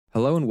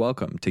Hello and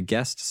welcome to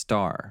Guest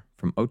Star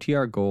from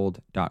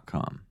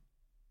OTRGold.com.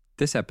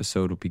 This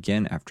episode will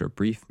begin after a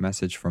brief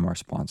message from our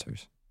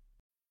sponsors.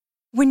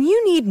 When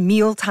you need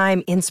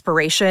mealtime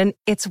inspiration,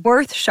 it's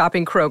worth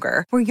shopping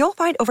Kroger, where you'll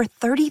find over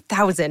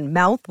 30,000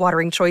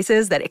 mouth-watering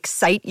choices that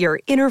excite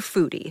your inner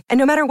foodie. And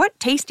no matter what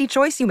tasty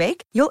choice you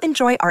make, you'll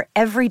enjoy our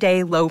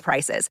everyday low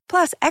prices,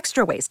 plus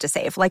extra ways to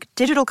save, like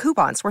digital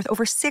coupons worth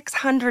over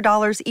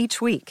 $600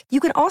 each week. You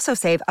can also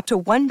save up to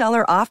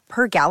 $1 off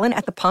per gallon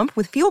at the pump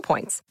with fuel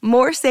points.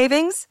 More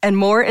savings and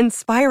more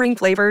inspiring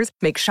flavors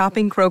make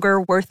shopping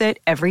Kroger worth it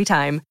every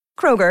time.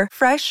 Kroger,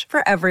 fresh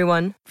for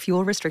everyone.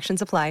 Fuel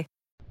restrictions apply.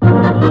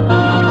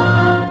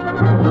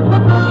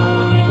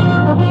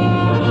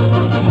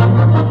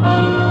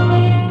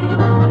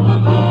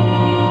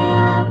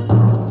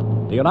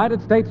 The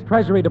United States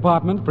Treasury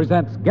Department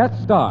presents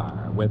Guest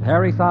Star with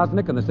Harry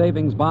Sosnick and the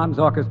Savings Bonds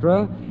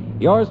Orchestra,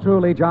 yours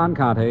truly, John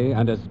Conte,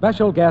 and as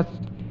special guest,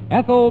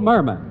 Ethel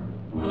Merman.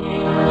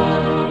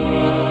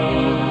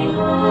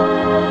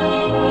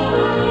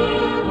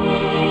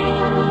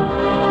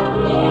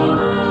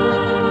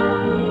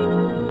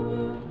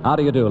 How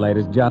do you do,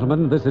 ladies and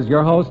gentlemen? This is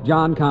your host,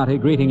 John Conte,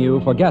 greeting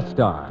you for Guest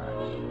Star,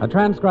 a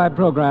transcribed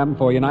program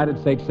for United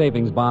States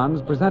Savings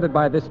Bonds presented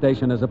by this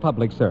station as a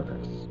public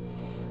service.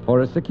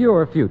 For a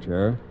secure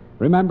future,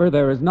 remember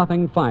there is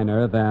nothing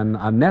finer than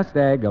a nest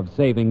egg of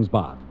savings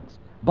bonds.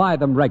 Buy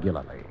them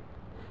regularly.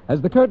 As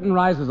the curtain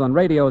rises on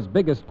radio's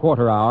biggest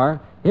quarter hour,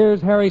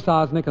 here's Harry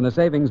Sosnick and the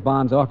Savings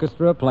Bonds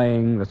Orchestra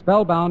playing the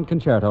Spellbound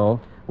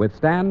Concerto with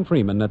Stan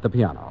Freeman at the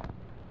piano.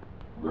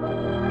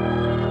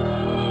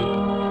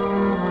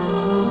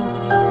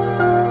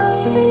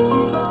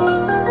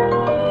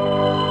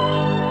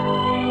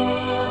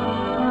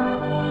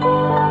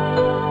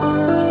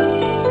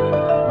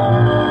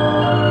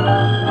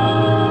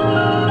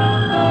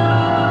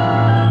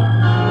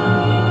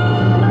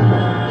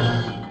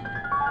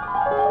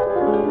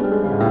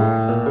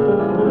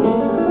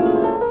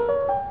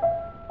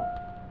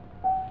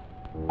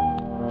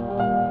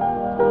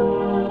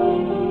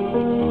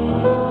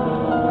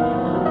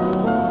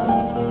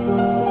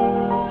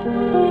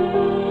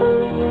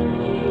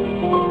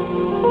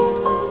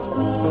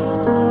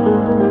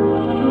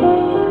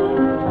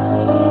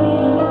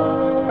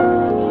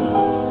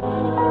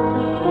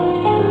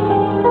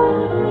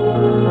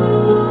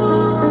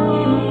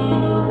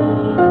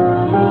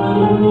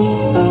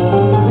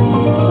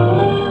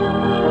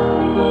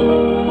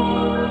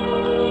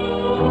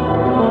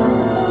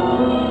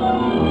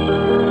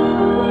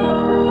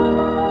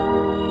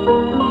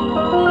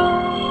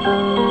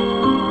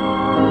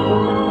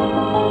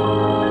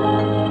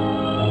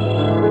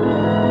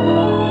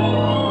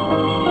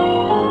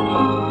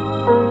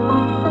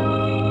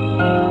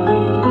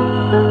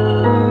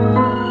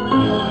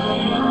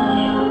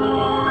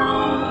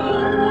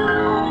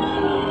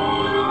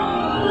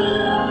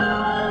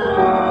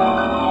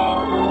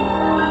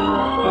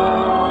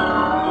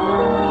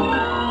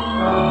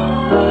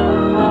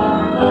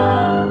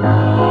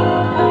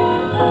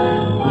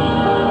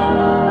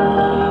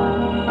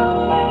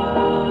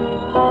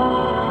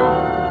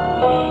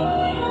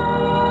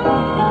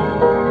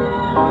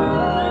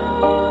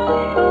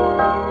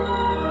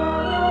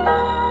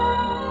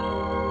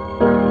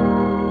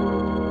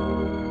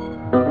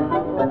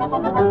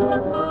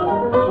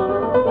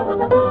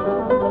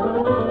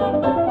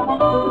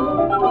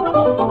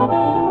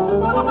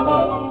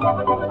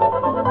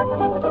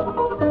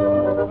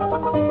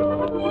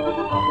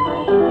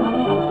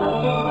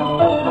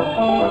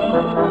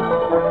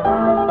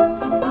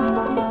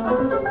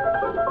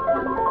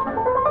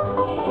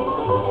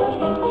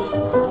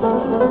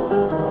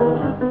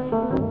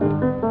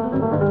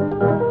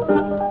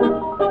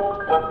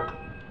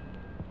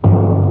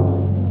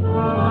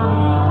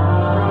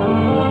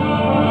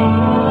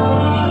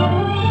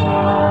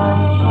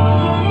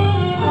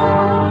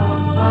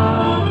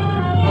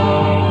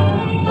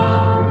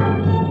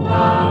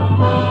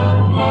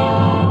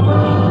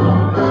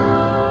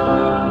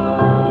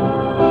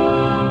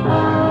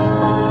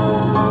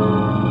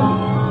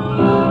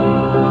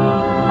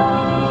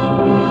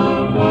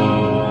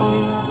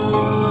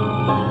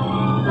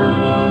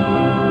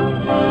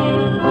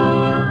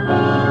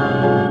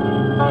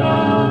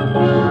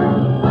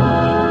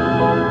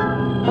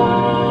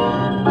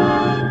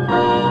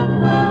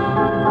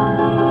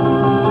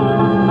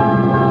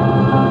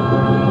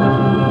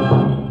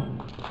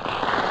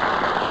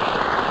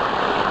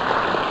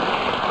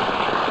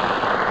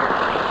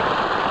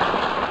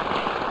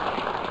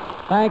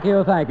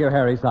 Thank you,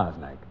 Harry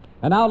Sosnick.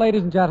 And now,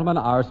 ladies and gentlemen,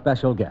 our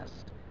special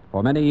guest.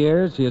 For many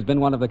years, she has been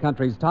one of the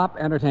country's top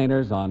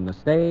entertainers on the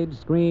stage,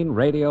 screen,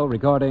 radio,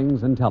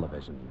 recordings, and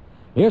television.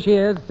 Here she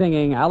is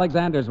singing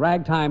Alexander's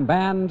Ragtime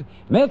Band,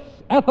 Miss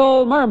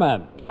Ethel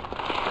Merman.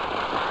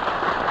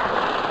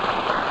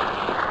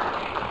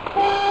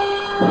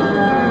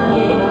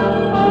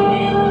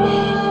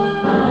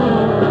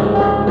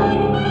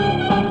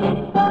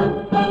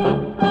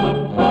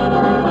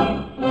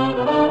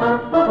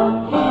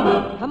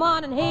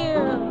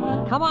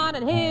 Come on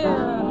and hear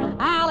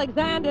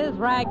Alexander's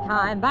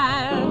Ragtime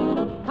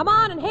Band. Come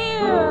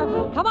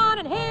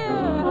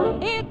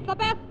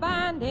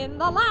band in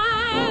the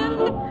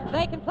land.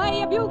 They can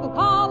play a bugle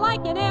call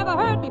like you never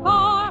heard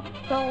before.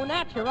 So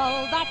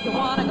natural that you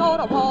want to go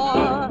to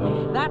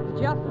war. That's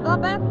just the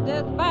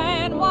bestest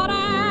band. What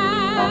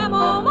am?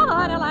 Oh, my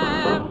honey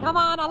lamb. Come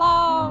on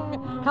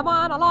along. Come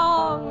on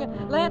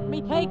along. Let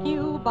me take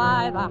you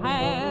by the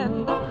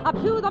hand. Up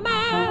to the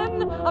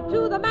man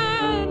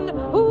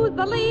who's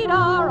the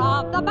leader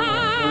of the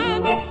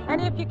band.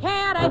 And if you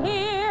care to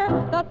hear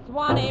the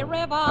Swanee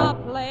River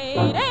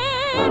played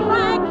in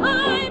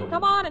ragtime,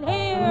 come on and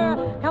hear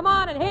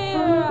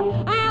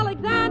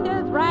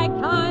Alexander's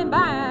Ragtime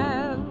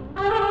Band.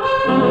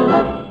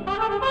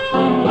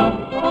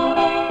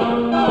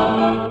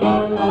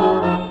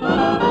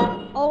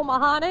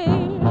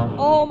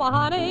 Oh my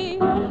honey,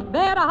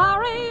 better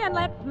hurry and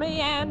let's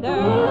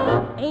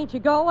meander. Ain't you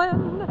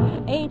going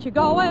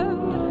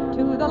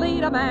to the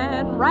leader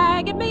man,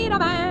 ragged meter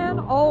man?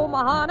 Oh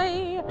my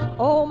honey,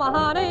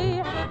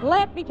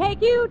 let me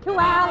take you to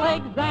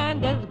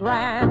Alexander's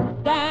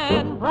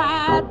grandstand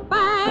brass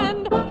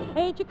band.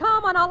 Ain't you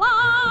coming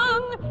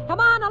along? Come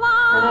on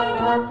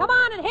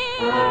and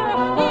hear.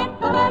 It's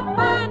the best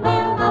band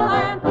in the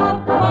land, so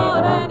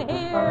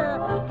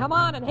come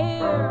on and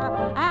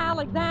hear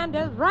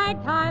Alexander's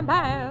Ragtime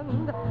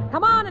Band.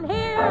 Come on and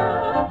hear.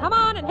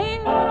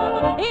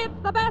 It's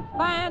the best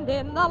band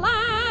in the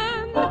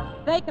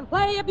land. They can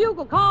play a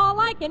bugle call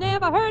like you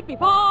never heard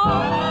before.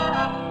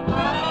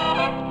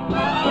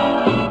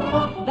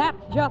 That's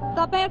just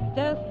the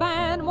bestest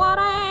band. What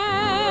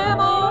am?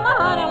 Oh, my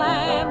honey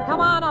lamb. Come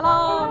on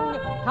along.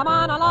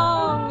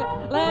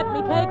 Let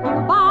me take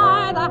you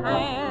by the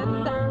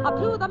hand. Up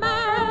to the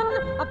man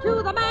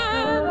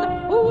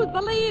who's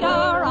the leader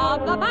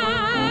of the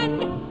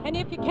band. And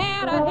if you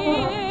care to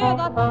hear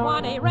the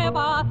Swanee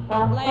River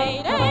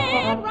played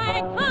in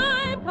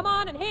ragtime, come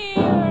on and hear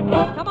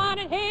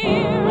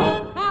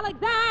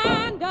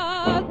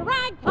Alexander's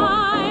Ragtime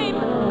Band.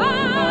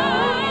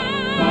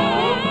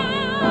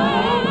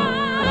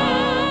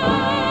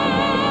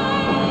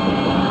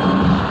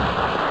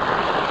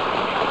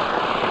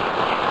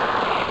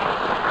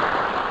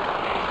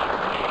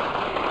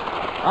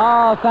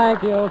 Oh,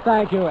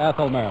 thank you,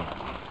 Ethel Merrill.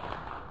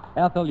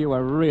 Ethel, you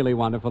are really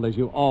wonderful, as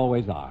you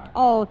always are.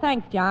 Oh,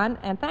 thanks, John,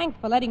 and thanks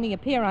for letting me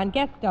appear on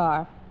Guest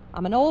Star.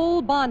 I'm an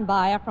old bond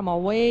buyer from a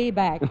way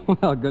back.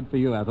 Well, good for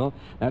you, Ethel.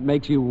 That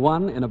makes you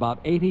one in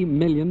about 80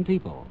 million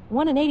people.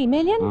 1 in 80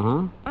 million?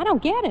 Uh-huh. I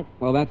don't get it.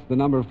 Well, that's the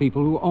number of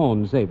people who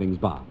own savings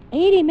bonds.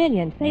 80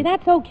 million. Say,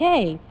 that's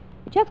okay.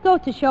 It just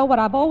goes to show what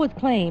I've always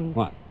claimed.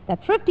 What?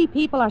 That thrifty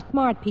people are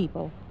smart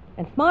people.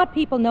 And smart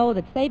people know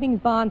that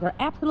savings bonds are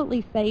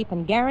absolutely safe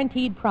and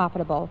guaranteed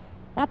profitable.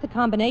 That's a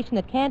combination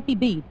that can't be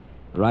beat.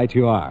 Right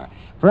you are.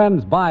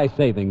 Friends, buy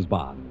savings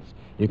bonds.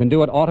 You can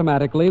do it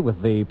automatically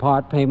with the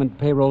part payment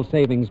payroll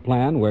savings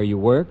plan where you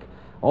work,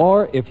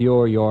 or if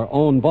you're your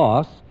own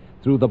boss,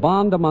 through the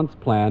bond-a-month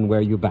plan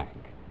where you bank.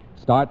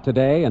 Start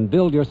today and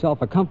build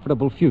yourself a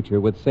comfortable future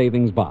with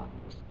savings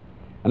bonds.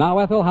 And now,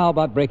 Ethel, how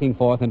about breaking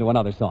forth into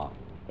another song?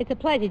 It's a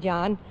pleasure,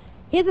 John.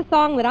 Here's a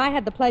song that I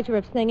had the pleasure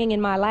of singing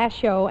in my last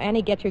show,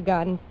 Annie Get Your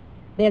Gun.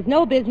 There's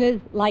no business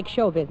like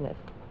show business.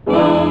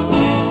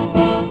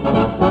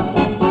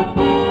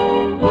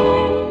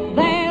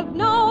 There's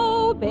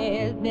no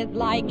business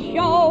like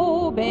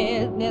show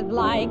business,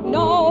 like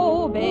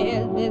no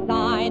business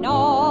I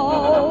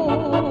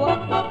know.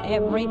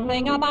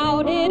 Everything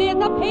about it is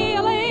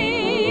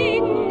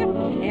appealing,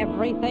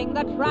 everything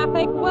the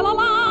traffic will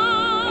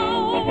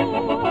allow.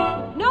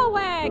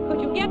 Nowhere could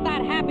you get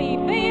that happy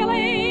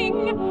feeling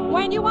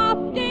when you are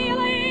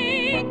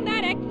stealing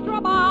that extra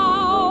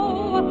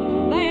bow.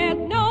 There's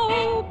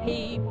no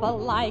people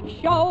like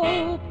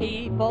show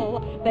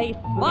people. They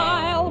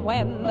smile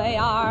when they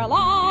are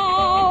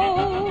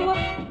low.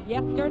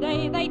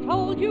 Yesterday they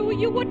told you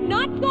you would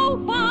not go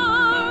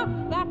far.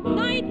 That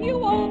night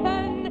you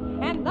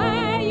open and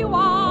there you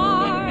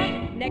are.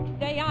 Next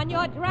day on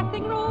your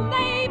dressing room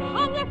they've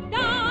hung a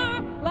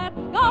star. Let's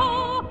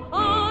go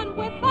on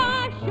with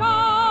the show.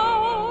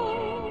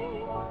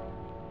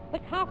 The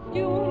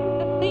costumes,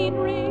 the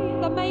scenery,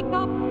 the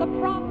makeup, the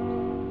props,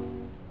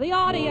 the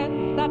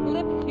audience that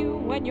lifts you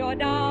when you're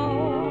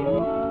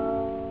down.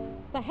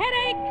 The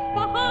headaches,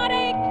 the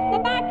heartaches, the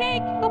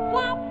backaches, the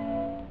flops,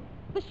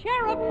 the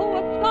sheriff who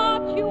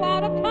escorts you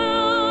out of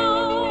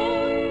town.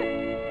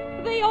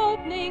 The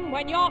opening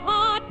when your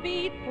heart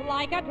beats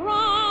like a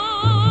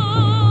drum.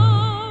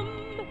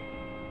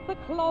 The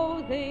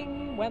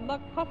closing when the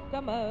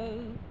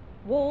customers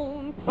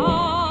won't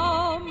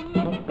come.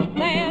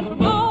 There's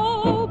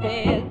no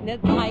business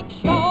like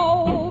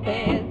show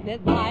business,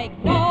 like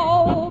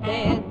no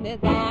business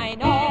I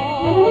know.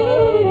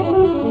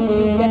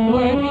 Get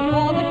word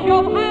before the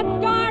show has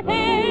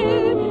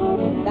started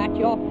that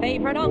your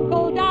favorite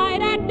uncle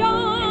died at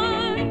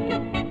dawn.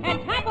 And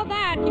half of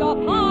that your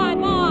pa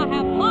and ma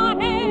have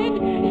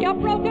parted. You're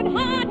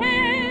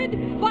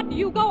broken-hearted, but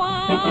you go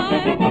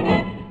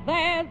on.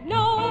 There's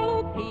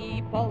no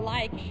people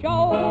like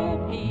show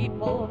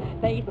people.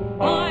 They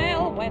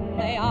smile when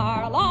they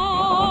are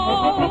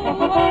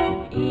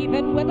low.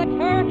 Even with a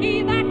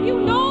turkey that you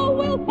know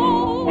will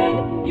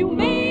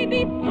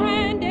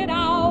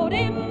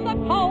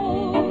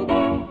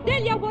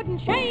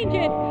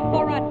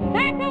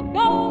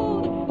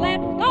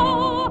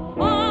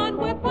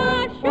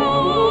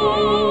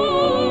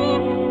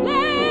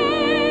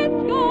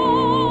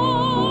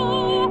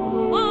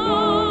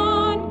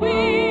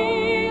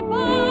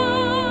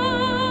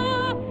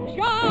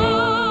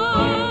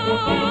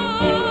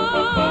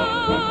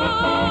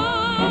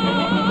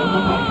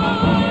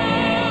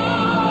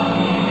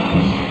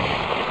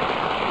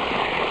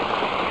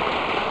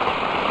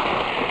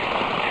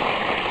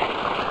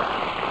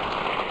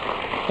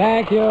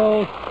Thank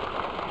you.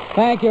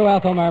 Thank you,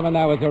 Ethel Merman.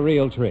 That was a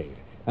real treat.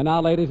 And now,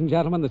 ladies and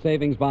gentlemen, the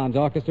Savings Bonds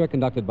Orchestra,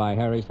 conducted by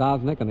Harry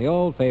Sosnick and the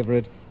old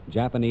favorite,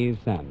 Japanese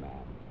Sandman.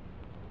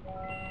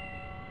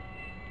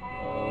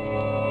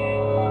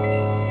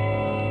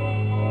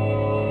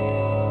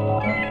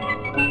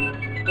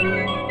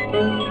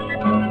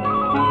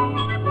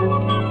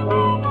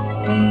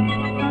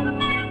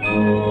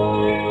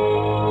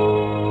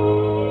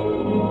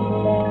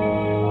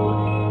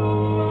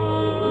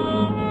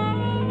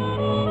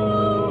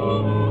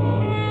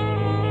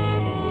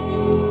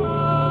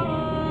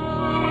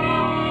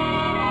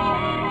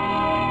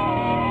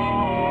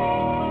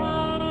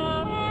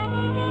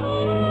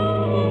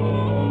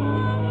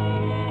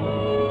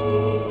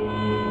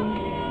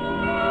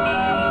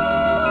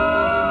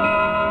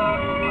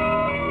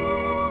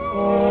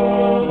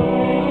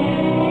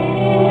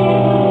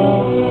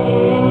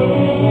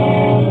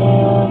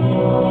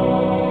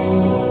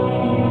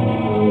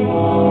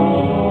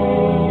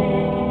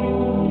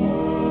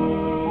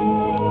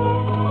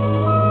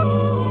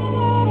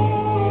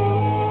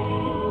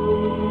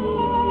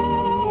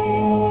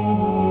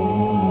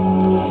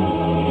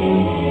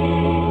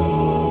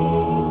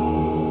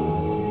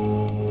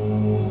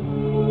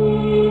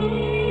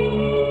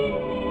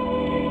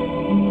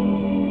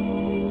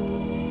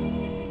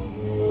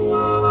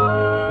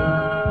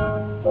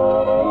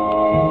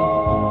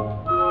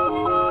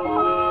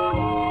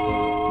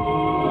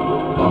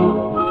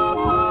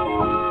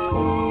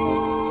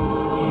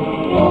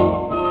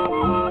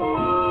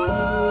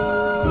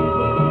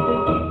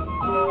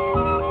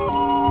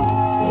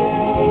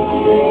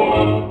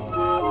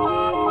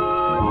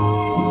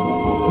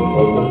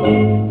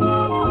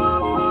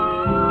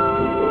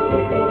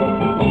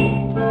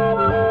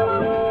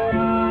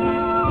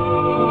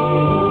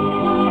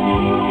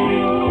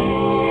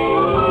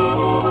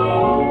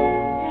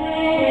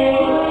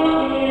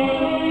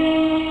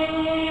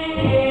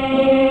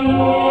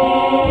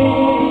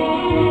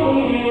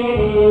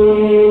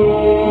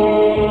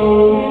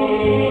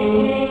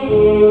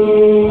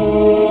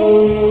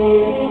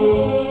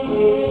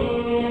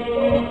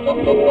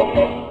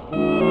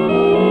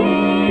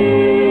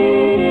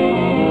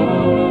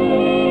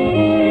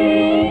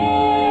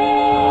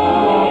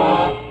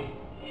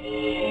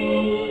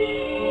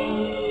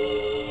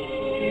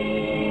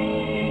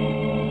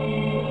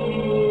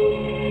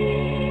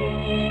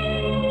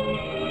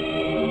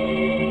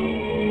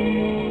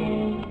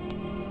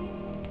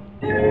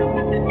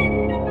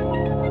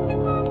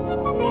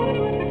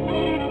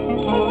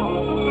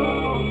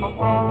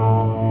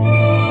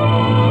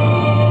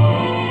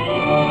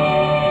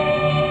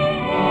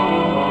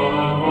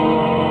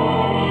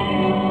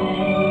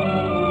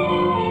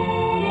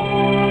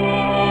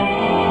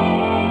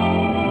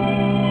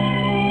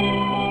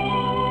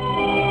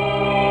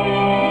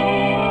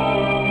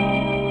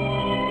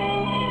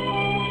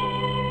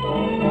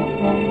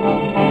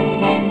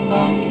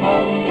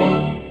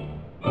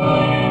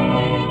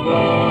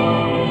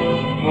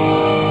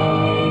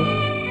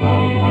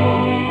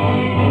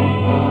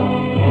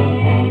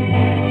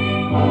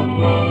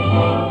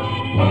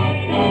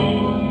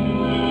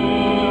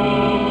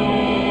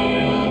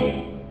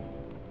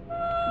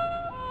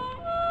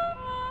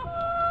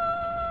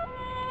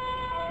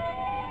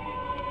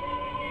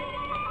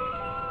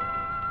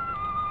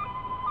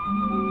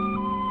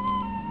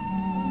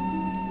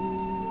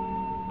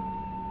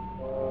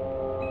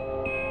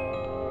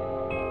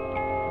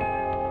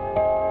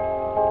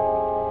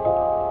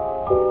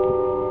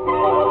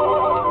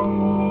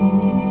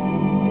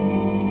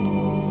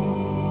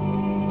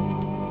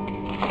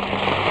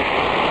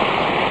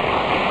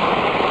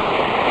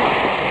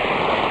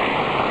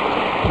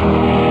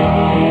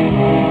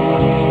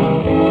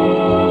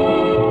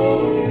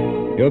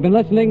 You've been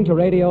listening to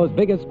radio's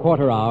biggest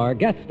quarter-hour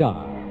guest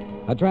star,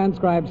 a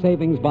transcribed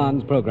savings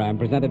bonds program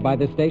presented by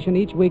this station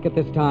each week at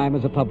this time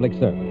as a public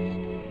service.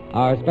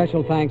 Our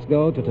special thanks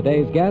go to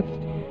today's guest,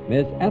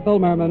 Miss Ethel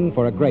Merman,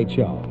 for a great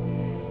show.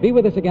 Be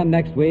with us again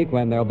next week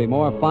when there'll be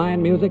more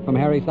fine music from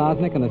Harry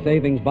Sosnick and the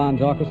Savings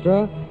Bonds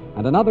Orchestra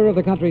and another of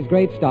the country's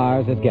great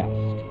stars as guest.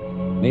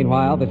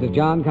 Meanwhile, this is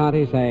John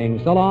Conte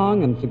saying so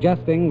long and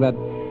suggesting that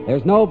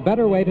there's no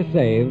better way to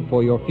save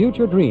for your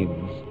future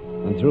dreams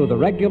than through the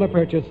regular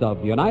purchase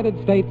of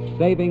United States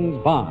Savings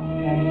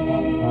Bonds.